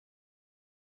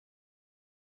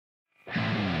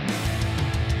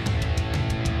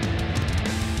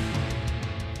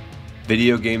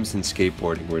Video games and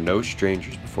skateboarding were no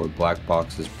strangers before Black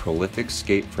Box's prolific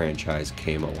skate franchise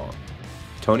came along.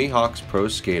 Tony Hawk's Pro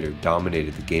Skater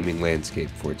dominated the gaming landscape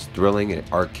for its thrilling and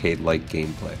arcade-like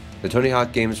gameplay. The Tony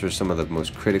Hawk games were some of the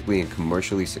most critically and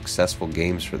commercially successful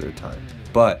games for their time.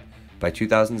 But by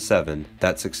 2007,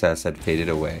 that success had faded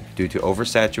away due to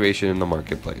oversaturation in the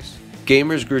marketplace.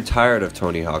 Gamers grew tired of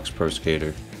Tony Hawk's Pro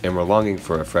Skater and were longing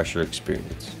for a fresher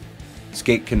experience.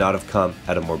 Skate could not have come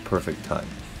at a more perfect time.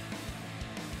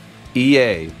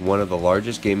 EA, one of the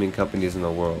largest gaming companies in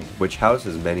the world, which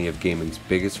houses many of gaming's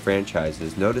biggest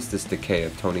franchises, noticed this decay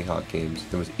of Tony Hawk games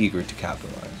and was eager to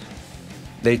capitalize.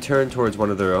 They turned towards one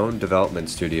of their own development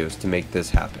studios to make this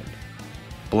happen: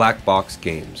 Black Box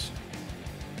Games.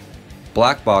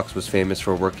 Black Box was famous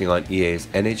for working on EA's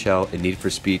NHL and Need for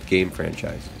Speed game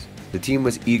franchises. The team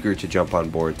was eager to jump on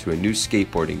board to a new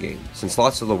skateboarding game, since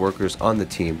lots of the workers on the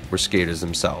team were skaters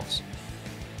themselves.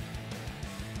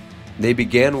 They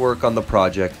began work on the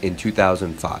project in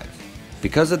 2005.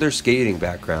 Because of their skating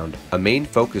background, a main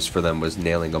focus for them was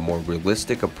nailing a more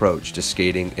realistic approach to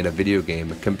skating in a video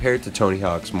game compared to Tony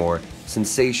Hawk's more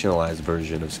sensationalized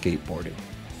version of skateboarding.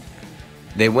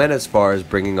 They went as far as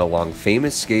bringing along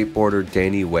famous skateboarder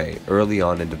Danny Way early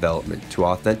on in development to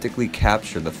authentically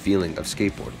capture the feeling of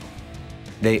skateboarding.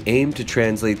 They aimed to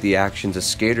translate the actions a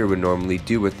skater would normally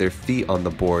do with their feet on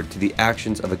the board to the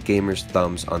actions of a gamer's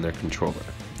thumbs on their controller.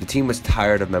 The team was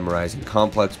tired of memorizing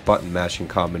complex button mashing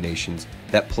combinations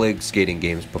that plagued skating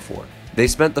games before. They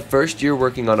spent the first year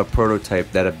working on a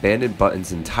prototype that abandoned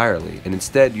buttons entirely and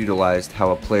instead utilized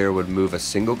how a player would move a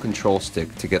single control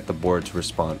stick to get the board to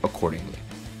respond accordingly.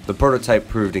 The prototype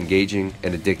proved engaging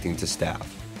and addicting to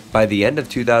staff. By the end of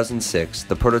 2006,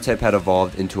 the prototype had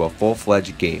evolved into a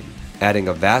full-fledged game, adding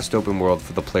a vast open world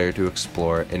for the player to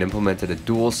explore, and implemented a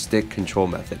dual stick control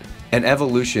method, an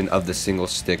evolution of the single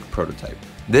stick prototype.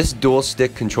 This dual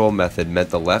stick control method meant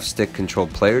the left stick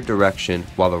controlled player direction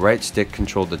while the right stick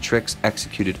controlled the tricks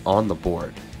executed on the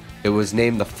board. It was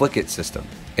named the Flick It system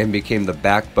and became the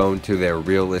backbone to their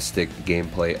realistic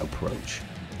gameplay approach.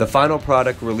 The final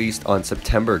product released on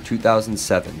September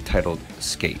 2007 titled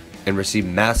Skate and received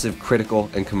massive critical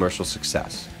and commercial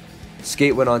success.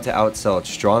 Skate went on to outsell its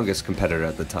strongest competitor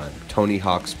at the time, Tony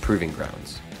Hawk's Proving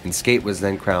Grounds, and Skate was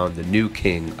then crowned the new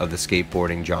king of the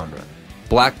skateboarding genre.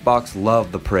 Black Box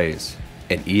loved the praise,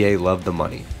 and EA loved the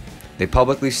money. They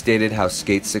publicly stated how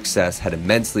Skate's success had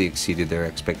immensely exceeded their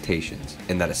expectations,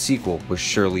 and that a sequel was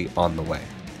surely on the way.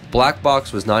 Black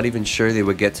Box was not even sure they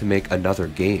would get to make another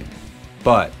game,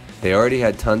 but they already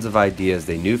had tons of ideas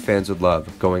they knew fans would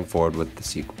love going forward with the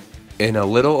sequel. In a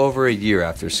little over a year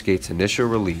after Skate's initial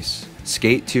release,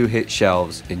 Skate 2 hit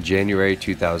shelves in January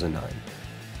 2009.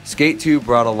 Skate 2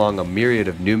 brought along a myriad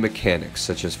of new mechanics,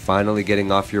 such as finally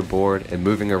getting off your board and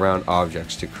moving around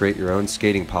objects to create your own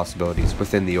skating possibilities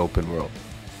within the open world.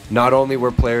 Not only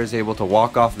were players able to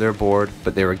walk off their board,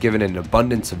 but they were given an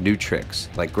abundance of new tricks,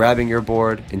 like grabbing your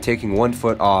board and taking one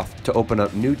foot off to open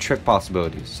up new trick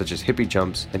possibilities, such as hippie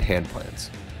jumps and hand plants.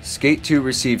 Skate 2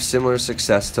 received similar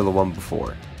success to the one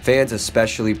before. Fans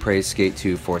especially praised Skate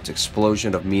 2 for its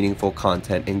explosion of meaningful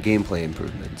content and gameplay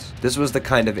improvements. This was the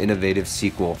kind of innovative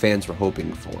sequel fans were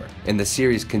hoping for, and the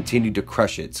series continued to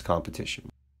crush its competition.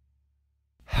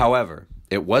 However,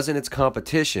 it wasn't its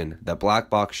competition that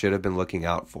Black Box should have been looking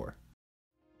out for.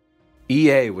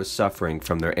 EA was suffering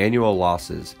from their annual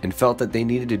losses and felt that they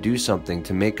needed to do something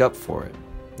to make up for it.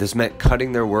 This meant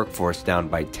cutting their workforce down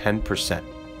by 10%.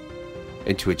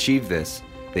 And to achieve this,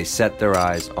 they set their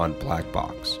eyes on Black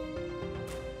Box.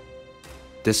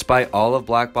 Despite all of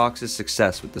Black Box's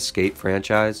success with the Skate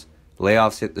franchise,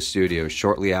 layoffs hit the studio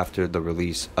shortly after the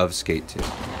release of Skate 2.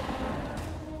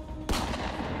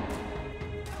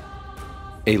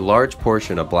 A large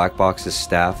portion of Black Box's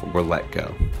staff were let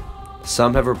go.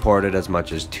 Some have reported as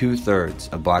much as 2/3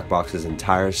 of Black Box's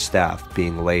entire staff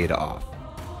being laid off.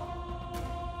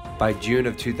 By June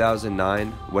of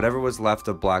 2009, whatever was left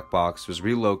of Black Box was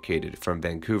relocated from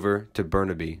Vancouver to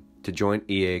Burnaby to join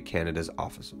EA Canada's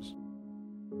offices.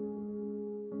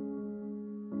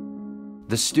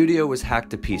 The studio was hacked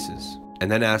to pieces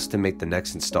and then asked to make the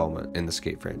next installment in the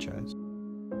Skate franchise.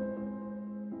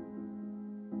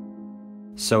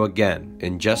 So again,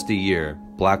 in just a year,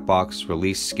 Black Box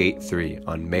released Skate 3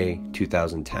 on May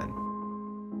 2010.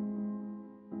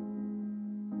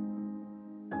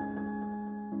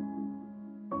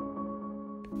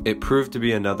 It proved to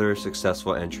be another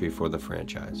successful entry for the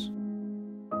franchise.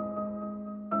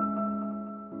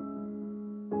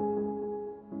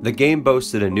 The game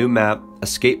boasted a new map, a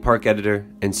skate park editor,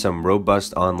 and some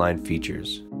robust online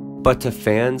features. But to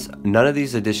fans, none of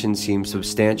these additions seemed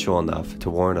substantial enough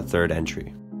to warrant a third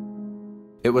entry.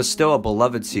 It was still a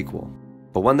beloved sequel,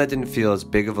 but one that didn't feel as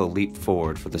big of a leap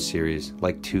forward for the series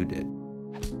like 2 did.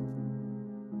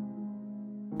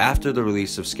 After the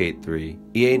release of Skate 3,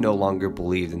 EA no longer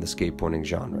believed in the skateboarding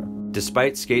genre,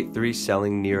 despite Skate 3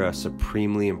 selling near a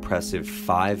supremely impressive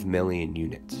 5 million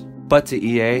units. But to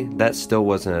EA, that still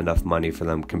wasn't enough money for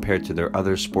them compared to their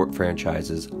other sport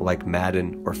franchises like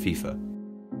Madden or FIFA.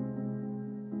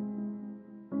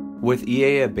 With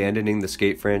EA abandoning the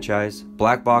Skate franchise,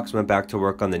 Black Box went back to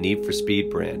work on the Need for Speed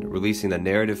brand, releasing the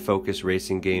narrative-focused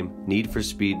racing game Need for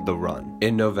Speed: The Run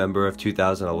in November of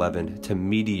 2011 to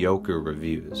mediocre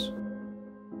reviews.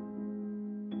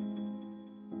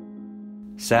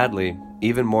 Sadly,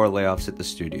 even more layoffs hit the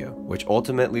studio, which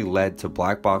ultimately led to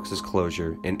Black Box's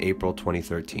closure in April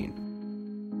 2013.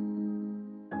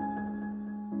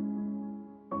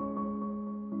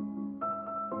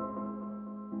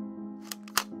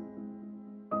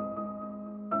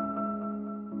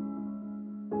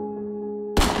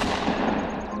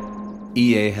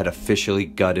 EA had officially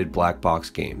gutted Black Box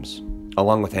Games,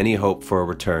 along with any hope for a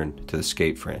return to the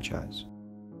Skate franchise.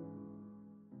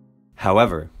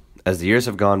 However, as the years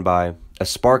have gone by, a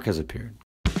spark has appeared.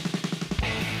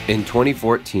 In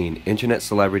 2014, internet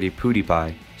celebrity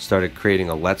PewDiePie started creating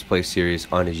a Let's Play series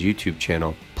on his YouTube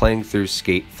channel, playing through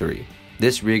Skate 3.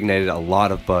 This reignited a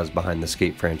lot of buzz behind the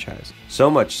Skate franchise. So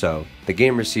much so, the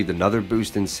game received another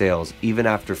boost in sales even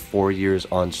after 4 years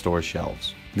on store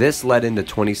shelves. This led into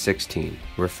 2016,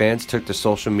 where fans took to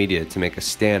social media to make a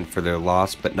stand for their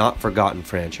lost but not forgotten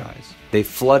franchise. They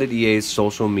flooded EA's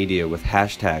social media with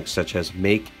hashtags such as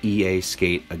Make EA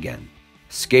Skate Again.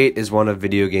 Skate is one of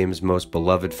video games' most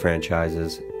beloved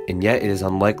franchises, and yet it is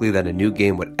unlikely that a new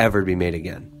game would ever be made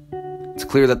again. It's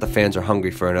clear that the fans are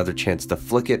hungry for another chance to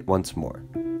flick it once more.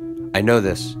 I know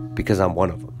this because I'm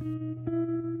one of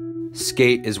them.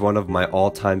 Skate is one of my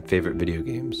all-time favorite video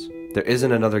games. There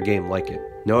isn't another game like it.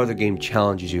 No other game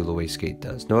challenges you the way Skate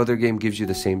does. No other game gives you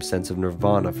the same sense of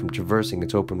nirvana from traversing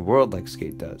its open world like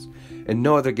Skate does. And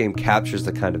no other game captures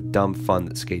the kind of dumb fun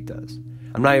that Skate does.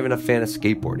 I'm not even a fan of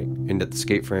skateboarding, and yet the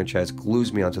Skate franchise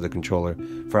glues me onto the controller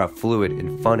for how fluid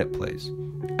and fun it plays.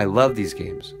 I love these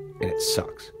games, and it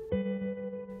sucks.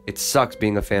 It sucks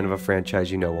being a fan of a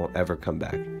franchise you know won't ever come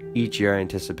back. Each year I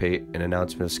anticipate an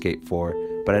announcement of Skate 4,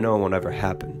 but I know it won't ever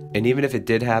happen. And even if it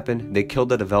did happen, they killed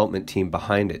the development team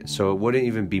behind it, so it wouldn't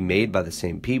even be made by the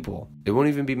same people. It won't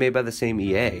even be made by the same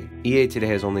EA. EA today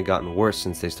has only gotten worse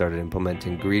since they started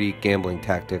implementing greedy gambling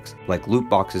tactics like loot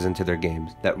boxes into their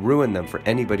games that ruin them for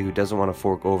anybody who doesn't want to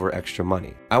fork over extra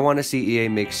money. I want to see EA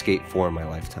make Skate 4 in my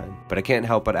lifetime, but I can't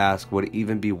help but ask, would it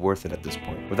even be worth it at this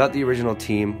point? Without the original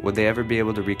team, would they ever be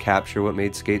able to recapture what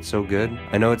made Skate so good?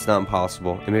 I know it's not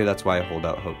impossible, and maybe that's why I hold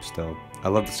out hope still. I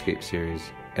love the Skate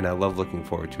series, and I love looking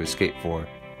forward to a Skate 4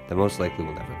 that most likely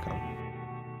will never come.